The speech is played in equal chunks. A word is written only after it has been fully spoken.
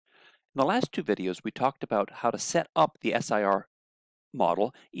In the last two videos, we talked about how to set up the SIR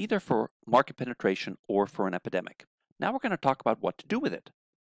model either for market penetration or for an epidemic. Now we're going to talk about what to do with it.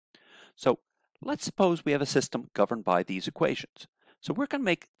 So let's suppose we have a system governed by these equations. So we're going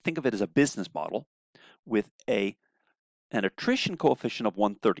to think of it as a business model with an attrition coefficient of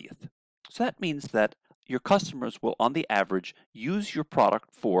 1/30th. So that means that your customers will, on the average, use your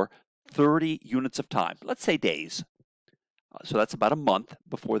product for 30 units of time, let's say days. So that's about a month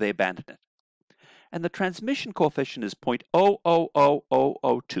before they abandon it. And the transmission coefficient is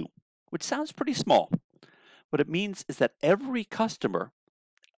 0.000002, which sounds pretty small. What it means is that every customer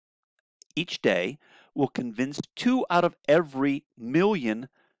each day will convince 2 out of every million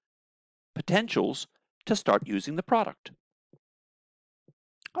potentials to start using the product.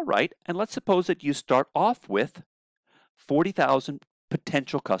 All right, and let's suppose that you start off with 40,000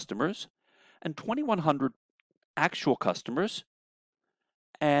 potential customers and 2,100 actual customers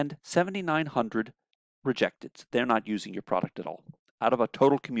and 7,900 rejected. They're not using your product at all, out of a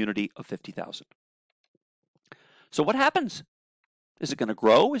total community of 50,000. So what happens? Is it going to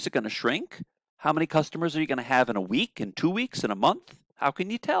grow? Is it going to shrink? How many customers are you going to have in a week, in 2 weeks, in a month? How can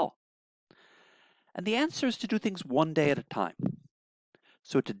you tell? And the answer is to do things one day at a time.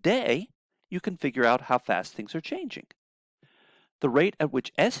 So today, you can figure out how fast things are changing. The rate at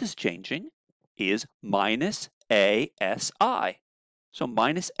which S is changing is minus ASI. So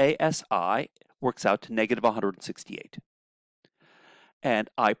minus ASI works out to negative 168. And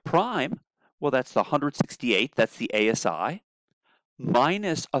I prime, well, that's the 168, that's the ASI,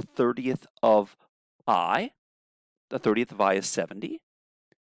 minus a 30th of I. The 30th of I is 70,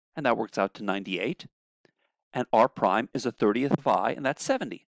 and that works out to 98. And R prime is a 30th of I, and that's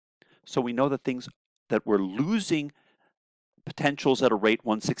 70. So we know that we're losing potentials at a rate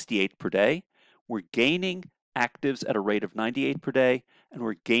 168 per day, we're gaining actives at a rate of 98 per day, and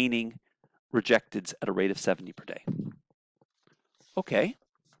we're gaining rejecteds at a rate of 70 per day. Okay,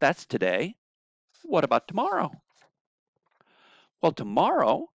 that's today. What about tomorrow? Well,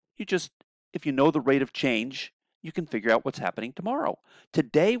 tomorrow, if you know the rate of change, you can figure out what's happening tomorrow.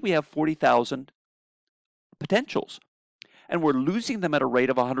 Today, we have 40,000 potentials, and we're losing them at a rate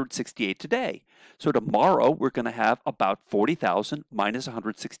of 168 today. So tomorrow, we're going to have about 40,000 minus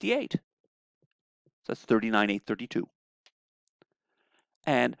 168. So that's 39,832.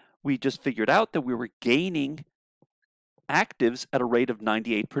 And we just figured out that we were gaining actives at a rate of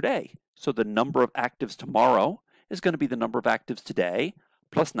 98 per day. So the number of actives tomorrow is going to be the number of actives today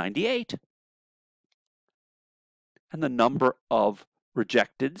plus 98. And the number of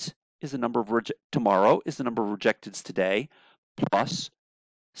rejecteds is the number of tomorrow is the number of rejecteds today plus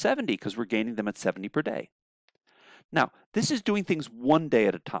 70, because we're gaining them at 70 per day. Now, this is doing things one day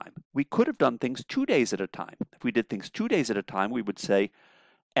at a time. We could have done things 2 days at a time. If we did things 2 days at a time, we would say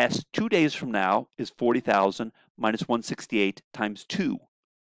S 2 days from now is 40,000 minus 168 times 2.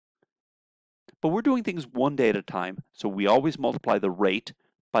 But we're doing things one day at a time, so we always multiply the rate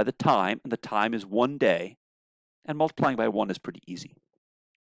by the time, and the time is 1 day, and multiplying by 1 is pretty easy.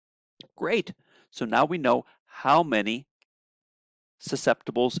 Great. So now we know how many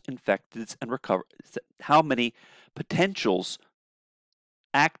susceptibles, infecteds, and how many potentials,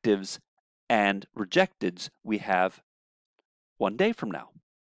 actives, and rejecteds we have 1 day from now.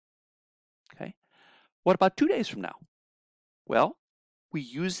 Okay. What about 2 days from now? Well, we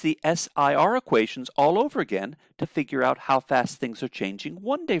use the SIR equations all over again to figure out how fast things are changing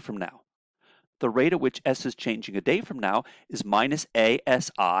 1 day from now. The rate at which S is changing a day from now is minus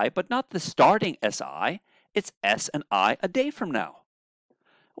ASI, but not the starting SI. It's S and I a day from now.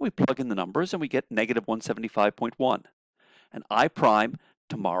 We plug in the numbers and we get negative 175.1. And I prime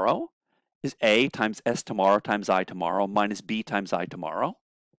tomorrow is A times S tomorrow times I tomorrow minus B times I tomorrow.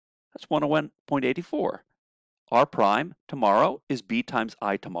 That's 101.84. R prime tomorrow is B times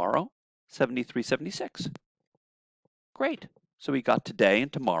I tomorrow, 73.76. Great. So we got today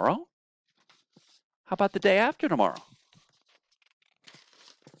and tomorrow. How about the day after tomorrow?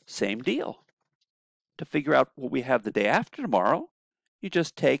 Same deal. To figure out what we have the day after tomorrow, you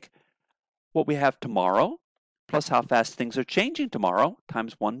just take what we have tomorrow plus how fast things are changing tomorrow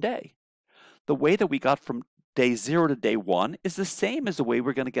times 1 day. The way that we got from day 0 to day 1 is the same as the way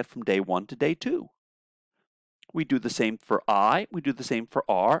we're going to get from day 1 to day 2. We do the same for I, we do the same for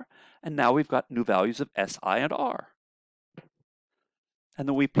R, and now we've got new values of SI and R. And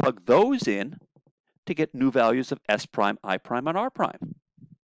then we plug those in to get new values of S prime, I prime, and R prime.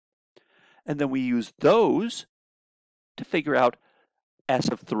 And then we use those to figure out S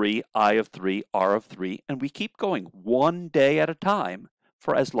of 3, I of 3, R of 3, and we keep going 1 day at a time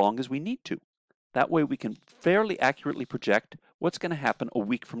for as long as we need to. That way we can fairly accurately project what's going to happen a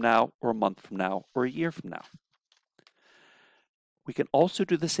week from now, or a month from now, or a year from now. We can also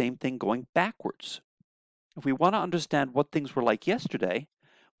do the same thing going backwards. If we want to understand what things were like yesterday,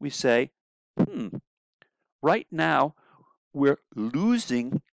 we say, right now we're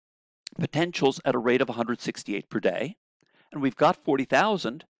losing potentials at a rate of 168 per day, and we've got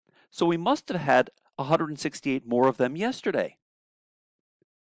 40,000, so we must have had 168 more of them yesterday.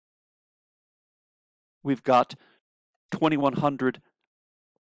 We've got 2,100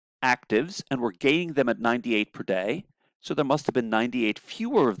 actives, and we're gaining them at 98 per day, so there must have been 98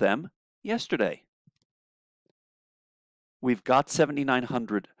 fewer of them yesterday. We've got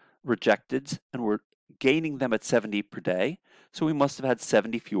 7,900 rejecteds, and we're gaining them at 70 per day, so we must have had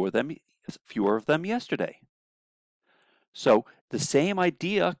 70 fewer of them yesterday. So the same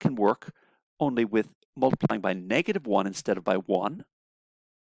idea can work, only with multiplying by -1 instead of by 1,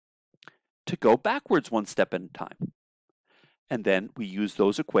 to go backwards one step at a time. And then we use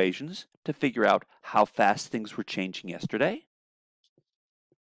those equations to figure out how fast things were changing yesterday.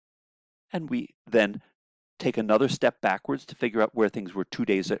 And we then take another step backwards to figure out where things were 2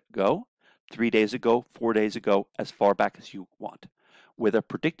 days ago, 3 days ago, 4 days ago, as far back as you want. Whether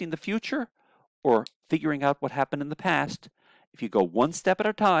predicting the future or figuring out what happened in the past, if you go one step at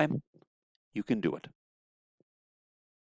a time, you can do it.